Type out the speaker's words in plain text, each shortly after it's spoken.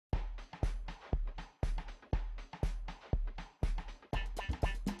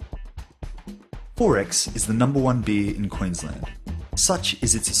XXXX is the #1 beer in Queensland. Such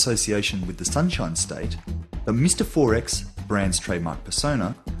is its association with the Sunshine State that Mr. XXXX, the brand's trademark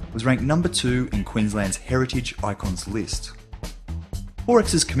persona, was ranked #2 in Queensland's Heritage Icons list.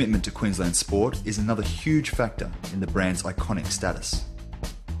 XXXX's commitment to Queensland sport is another huge factor in the brand's iconic status.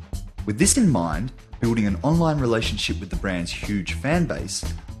 With this in mind, building an online relationship with the brand's huge fan base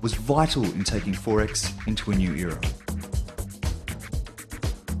was vital in taking XXXX into a new era.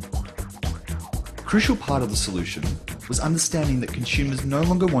 A crucial part of the solution was understanding that consumers no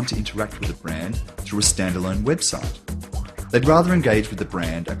longer want to interact with a brand through a standalone website. They'd rather engage with the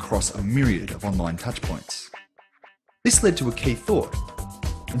brand across a myriad of online touchpoints. This led to a key thought.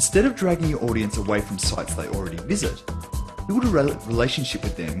 Instead of dragging your audience away from sites they already visit, build a relationship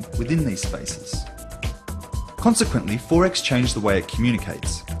with them within these spaces. Consequently, XXXX changed the way it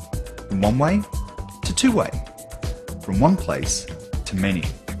communicates, from one way to two-way, from one place to many.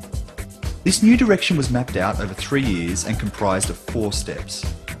 This new direction was mapped out over 3 years and comprised of 4 steps.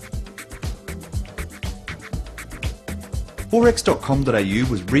 XXXX.com.au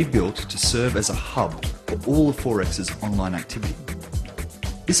was rebuilt to serve as a hub for all of XXXX's online activity.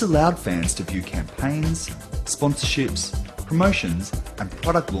 This allowed fans to view campaigns, sponsorships, promotions and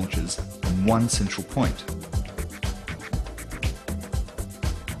product launches from one central point.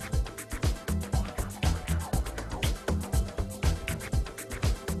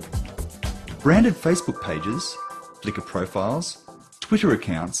 Branded Facebook pages, Flickr profiles, Twitter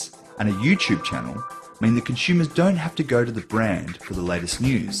accounts and a YouTube channel mean that consumers don't have to go to the brand for the latest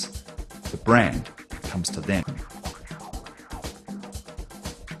news. The brand comes to them.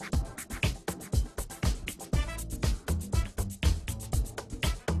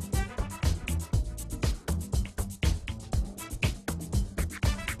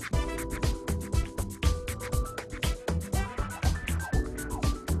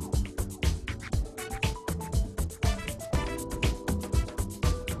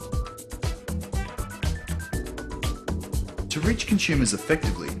 To reach consumers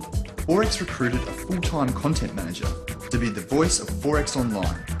effectively, XXXX recruited a full-time content manager to be the voice of XXXX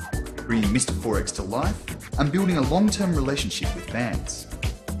Online, bringing Mr. XXXX to life and building a long-term relationship with fans.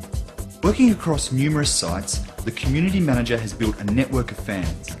 Working across numerous sites, the community manager has built a network of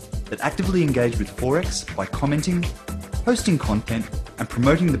fans that actively engage with XXXX by commenting, posting content and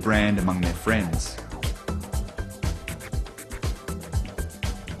promoting the brand among their friends.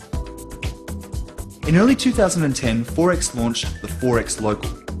 In early 2010, XXXX launched the XXXX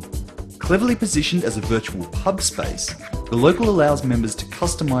Local. Cleverly positioned as a virtual pub space, the Local allows members to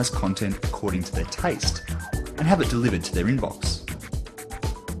customise content according to their taste and have it delivered to their inbox.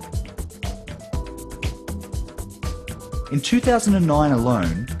 In 2009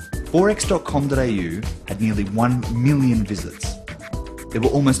 alone, XXXX.com.au had nearly 1 million visits. There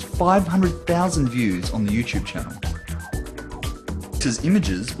were almost 500,000 views on the YouTube channel. XXXX's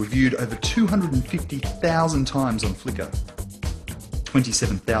images were viewed over 250,000 times on Flickr.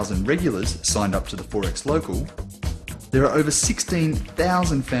 27,000 regulars signed up to the XXXX Local. There are over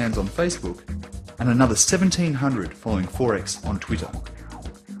 16,000 fans on Facebook and another 1,700 following XXXX on Twitter.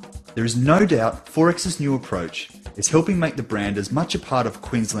 There is no doubt XXXX's new approach is helping make the brand as much a part of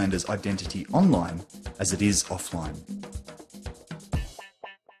Queenslanders' identity online as it is offline.